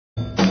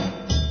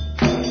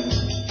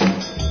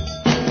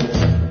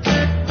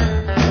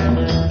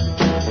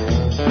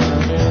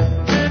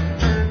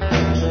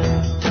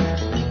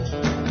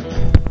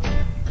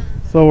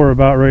So we're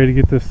about ready to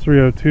get this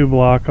 302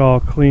 block all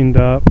cleaned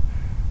up,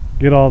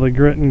 get all the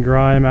grit and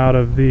grime out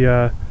of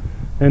the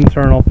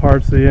internal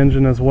parts of the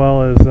engine as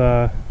well as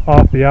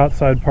off the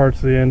outside parts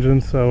of the engine,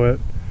 so it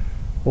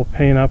will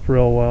paint up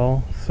real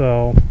well.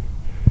 So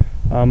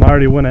I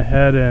already went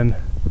ahead and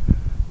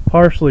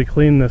partially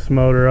cleaned this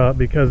motor up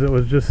because it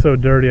was just so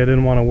dirty I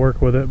didn't want to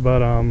work with it,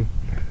 but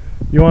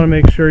you want to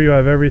make sure you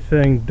have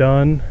everything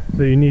done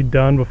that you need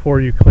done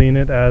before you clean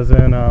it, as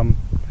in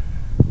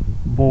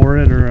bore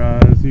it, or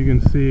as you can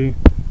see,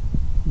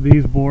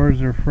 these bores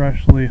are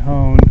freshly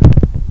honed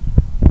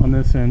on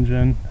this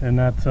engine, and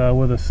that's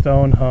with a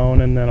stone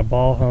hone and then a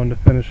ball hone to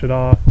finish it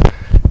off.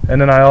 And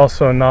then I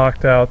also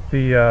knocked out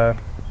the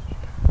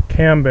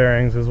cam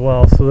bearings as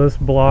well, so this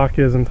block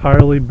is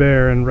entirely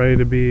bare and ready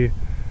to be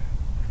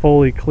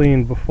fully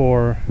cleaned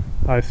before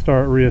I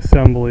start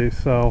reassembly.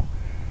 So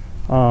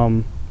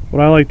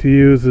what I like to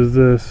use is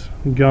this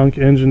Gunk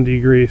engine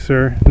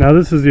degreaser. Now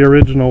this is the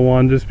original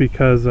one just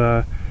because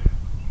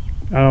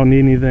I don't need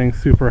anything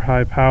super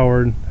high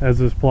powered, as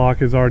this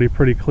block is already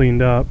pretty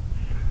cleaned up.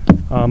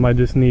 I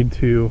just need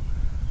to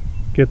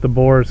get the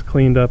bores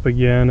cleaned up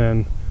again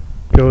and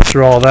go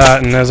through all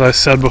that. And as I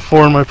said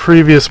before in my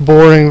previous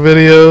boring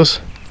videos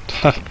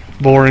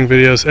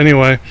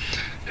anyway,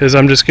 is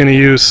I'm just going to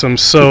use some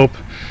soap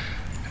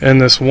and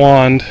this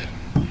wand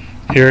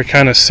here,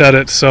 kind of set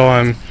it so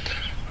I'm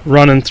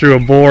running through a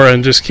bore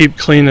and just keep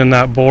cleaning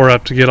that bore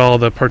up to get all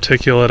the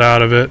particulate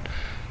out of it.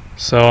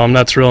 So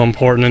that's real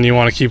important, and you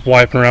want to keep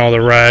wiping around with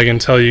a rag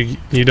until you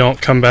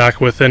don't come back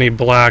with any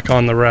black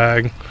on the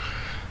rag.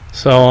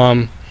 So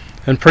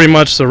and pretty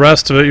much the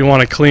rest of it, you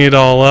want to clean it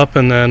all up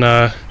and then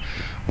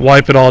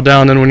wipe it all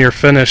down. Then when you're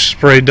finished,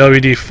 spray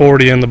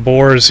WD-40 in the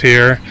bores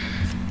here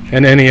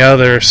and any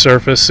other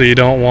surface so you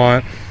don't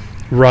want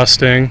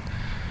rusting.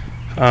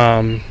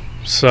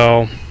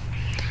 So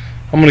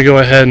I'm going to go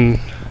ahead and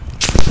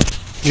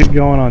get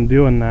going on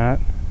doing that.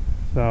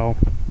 So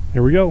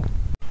here we go.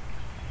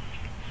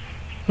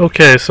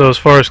 Okay, so as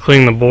far as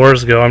cleaning the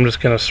bores go, I'm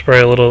just going to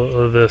spray a little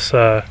of this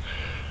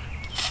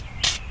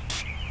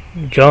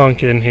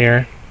gunk in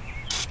here,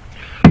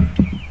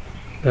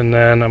 and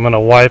then I'm going to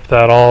wipe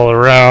that all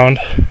around.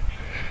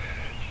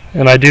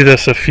 And I do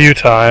this a few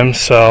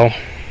times, so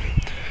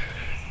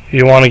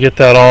you want to get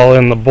that all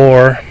in the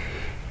bore.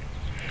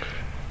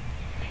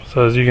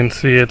 So as you can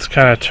see, it's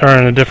kind of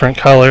turning a different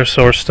color,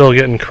 so we're still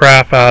getting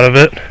crap out of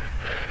it,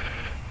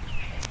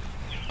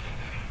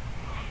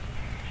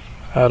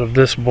 out of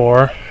this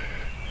bore.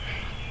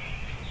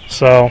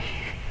 So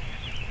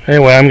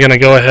anyway, I'm going to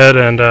go ahead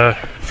and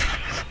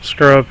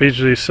screw up each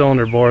of these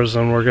cylinder bores,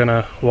 and we're going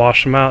to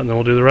wash them out, and then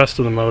we'll do the rest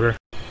of the motor.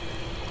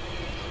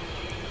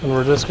 And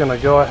we're just going to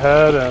go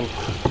ahead and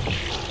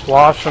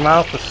wash them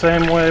out the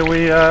same way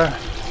we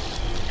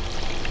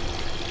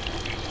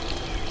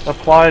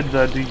applied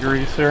the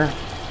degreaser.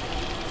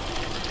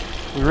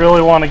 We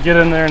really want to get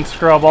in there and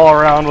scrub all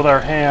around with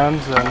our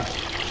hands and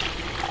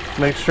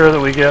make sure that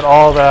we get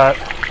all that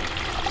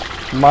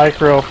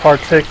micro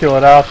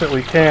particulate out that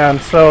we can.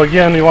 So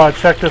again, you want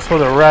to check this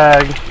with a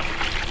rag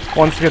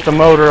once you get the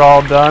motor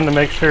all done to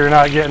make sure you're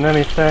not getting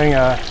anything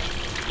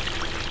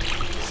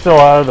still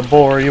out of the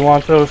bore. You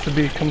want those to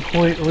be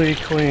completely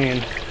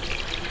clean.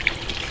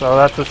 So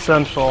that's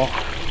essential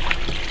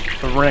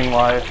for ring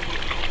life.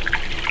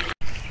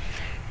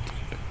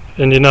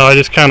 And you know, I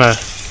just kind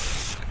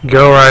of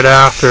go right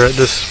after it,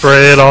 just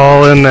spray it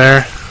all in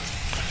there.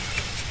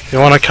 You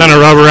want to kind of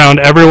rub around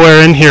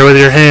everywhere in here with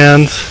your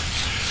hands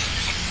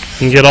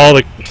and get all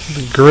the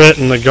grit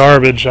and the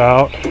garbage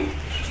out.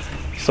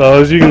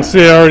 So as you can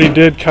see, I already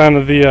did kind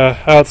of the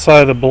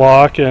outside of the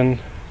block, and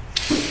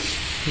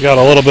got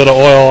a little bit of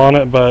oil on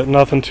it, but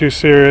nothing too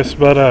serious.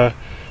 But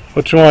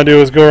what you want to do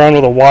is go around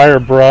with a wire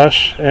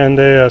brush and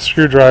a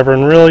screwdriver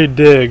and really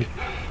dig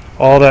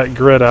all that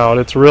grit out.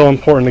 It's real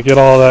important to get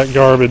all that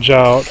garbage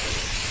out.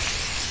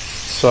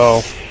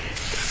 So,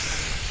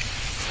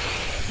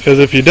 because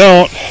if you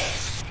don't,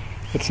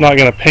 it's not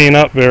going to paint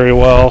up very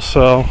well.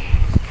 So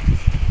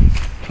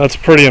that's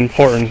pretty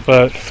important.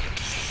 But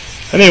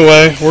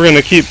anyway, we're going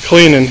to keep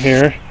cleaning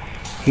here,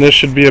 and this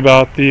should be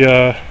about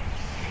the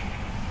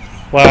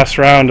last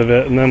round of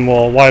it, and then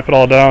we'll wipe it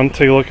all down and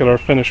take a look at our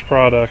finished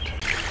product.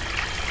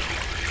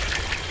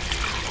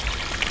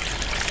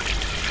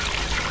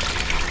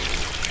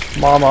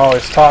 Mom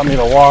always taught me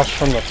to wash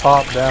from the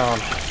top down.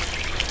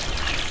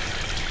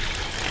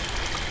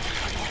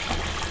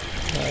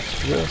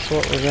 That's just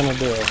what we're going to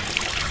do.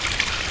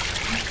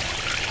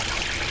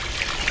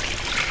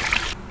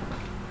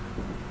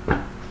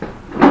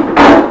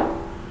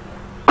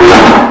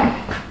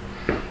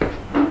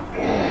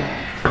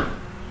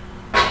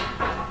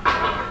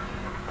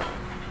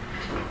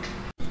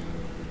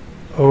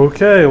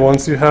 Okay,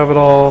 once you have it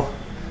all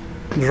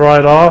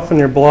dried off and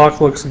your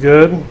block looks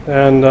good,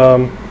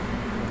 and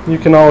you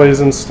can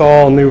always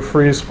install new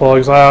freeze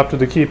plugs. I opted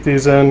to keep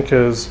these in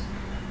because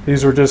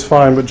these were just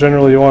fine, but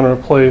generally you want to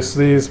replace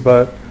these.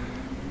 But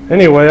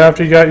anyway,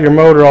 after you got your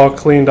motor all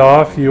cleaned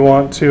off, you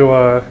want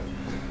to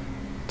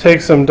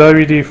take some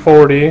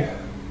WD-40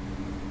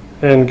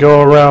 and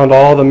go around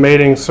all the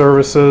mating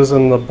surfaces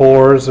and the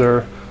bores,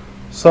 or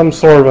some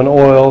sort of an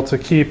oil to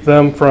keep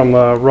them from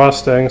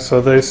rusting,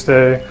 so they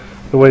stay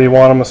the way you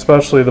want them,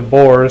 especially the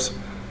bores.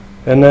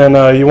 And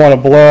then you want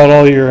to blow out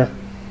all your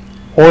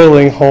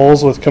oiling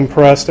holes with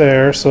compressed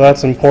air, so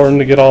that's important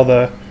to get all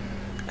the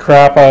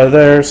crap out of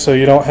there so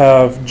you don't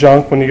have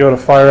junk when you go to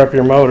fire up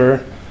your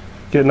motor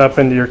getting up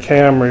into your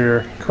cam or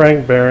your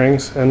crank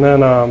bearings. And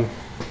then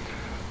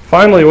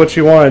finally, what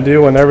you want to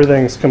do when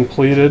everything's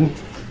completed,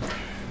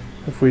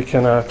 if we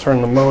can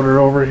turn the motor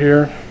over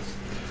here,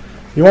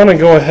 you want to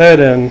go ahead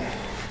and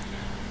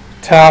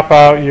tap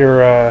out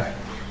your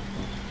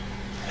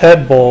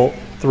head bolt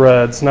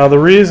threads. Now the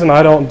reason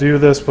I don't do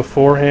this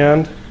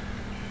beforehand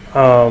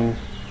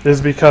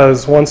is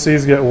because once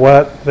these get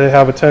wet, they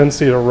have a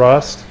tendency to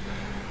rust.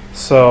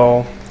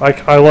 So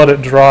I let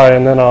it dry,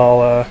 and then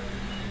I'll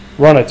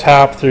run a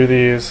tap through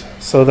these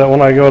so that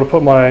when I go to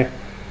put my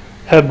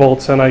head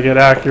bolts in, I get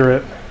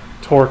accurate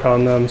torque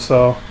on them.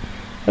 So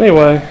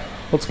anyway,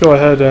 let's go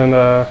ahead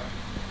and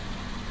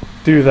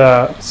do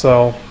that.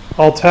 So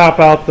I'll tap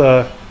out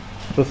the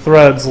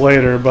threads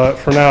later, but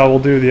for now we'll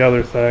do the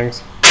other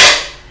things.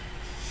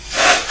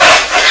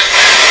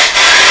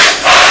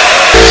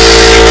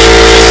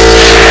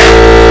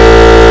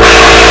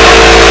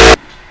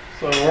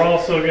 So we're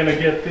also going to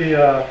get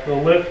the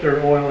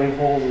lifter oiling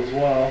holes as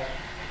well.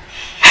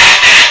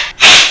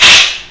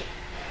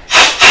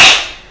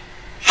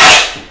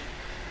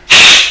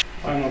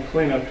 Final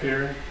cleanup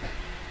here,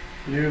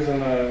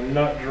 using a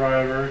nut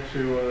driver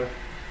to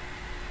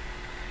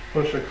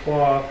push a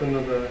cloth into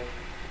the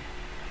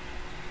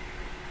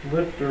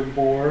lifter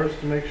bores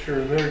to make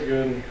sure they're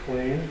good and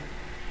clean.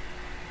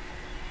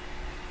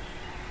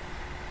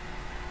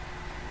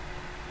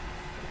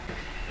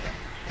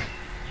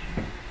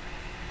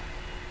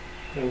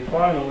 And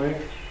finally,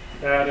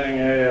 adding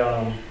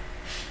an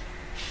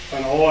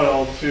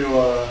oil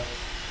to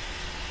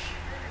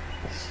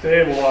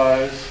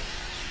stabilize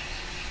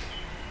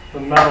the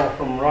metal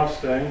from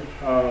rusting.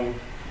 I'm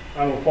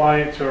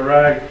applying it to a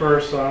rag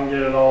first so I don't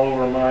get it all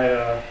over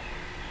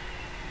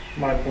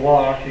my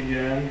block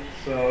again,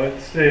 so it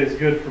stays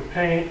good for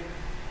paint.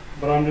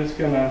 But I'm just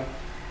going to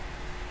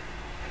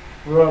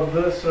rub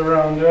this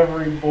around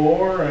every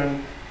bore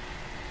and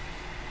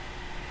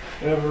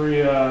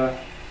every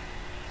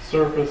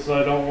surface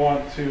I don't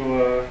want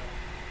to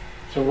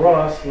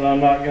rust that I'm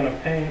not going to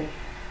paint,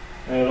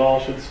 and it all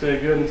should stay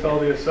good until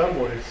the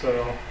assembly.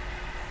 So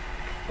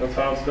that's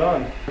how it's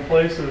done.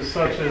 Places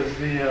such as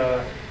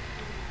the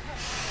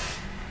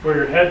where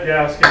your head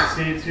gasket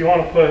seats, you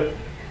want to put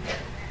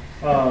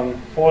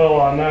oil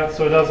on that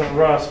so it doesn't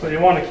rust, but you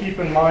want to keep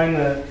in mind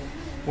that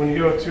when you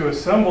go to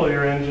assemble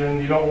your engine,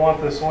 you don't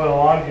want this oil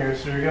on here,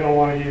 so you're going to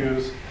want to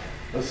use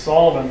a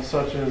solvent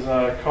such as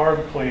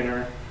carb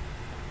cleaner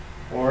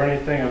or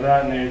anything of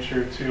that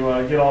nature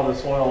to get all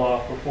this oil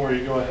off before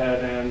you go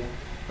ahead and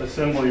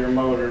assemble your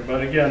motor.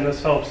 But again,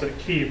 this helps it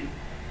keep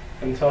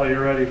until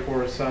you're ready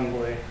for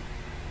assembly.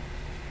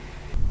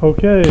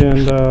 Okay,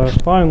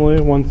 and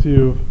finally, once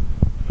you've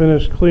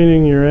finished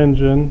cleaning your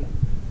engine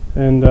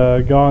and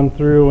gone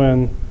through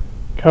and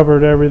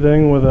covered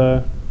everything with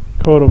a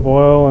coat of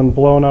oil and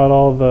blown out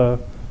all the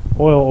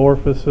oil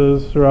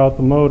orifices throughout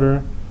the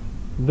motor,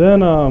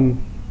 then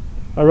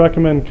I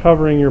recommend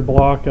covering your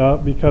block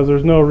up, because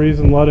there's no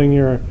reason letting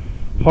your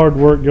hard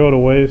work go to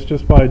waste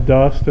just by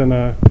dust in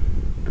a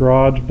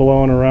garage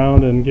blowing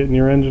around and getting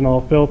your engine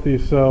all filthy.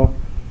 So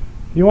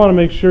you want to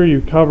make sure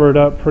you cover it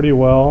up pretty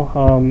well.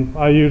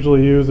 I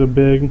usually use a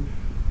big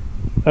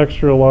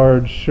extra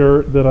large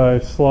shirt that I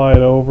slide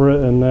over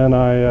it, and then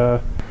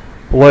I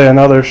lay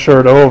another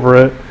shirt over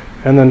it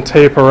and then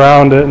tape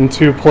around it in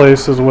two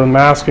places with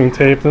masking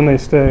tape. Then they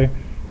stay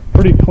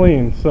pretty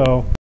clean.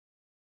 So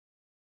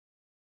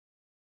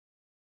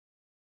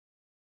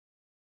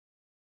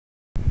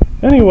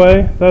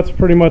anyway, that's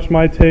pretty much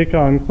my take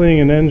on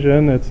cleaning an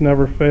engine. It's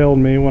never failed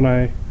me when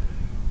I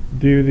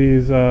do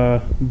these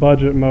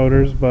budget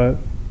motors, but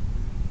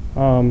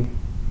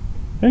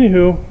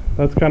anywho,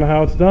 that's kind of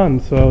how it's done.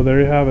 So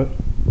there you have it.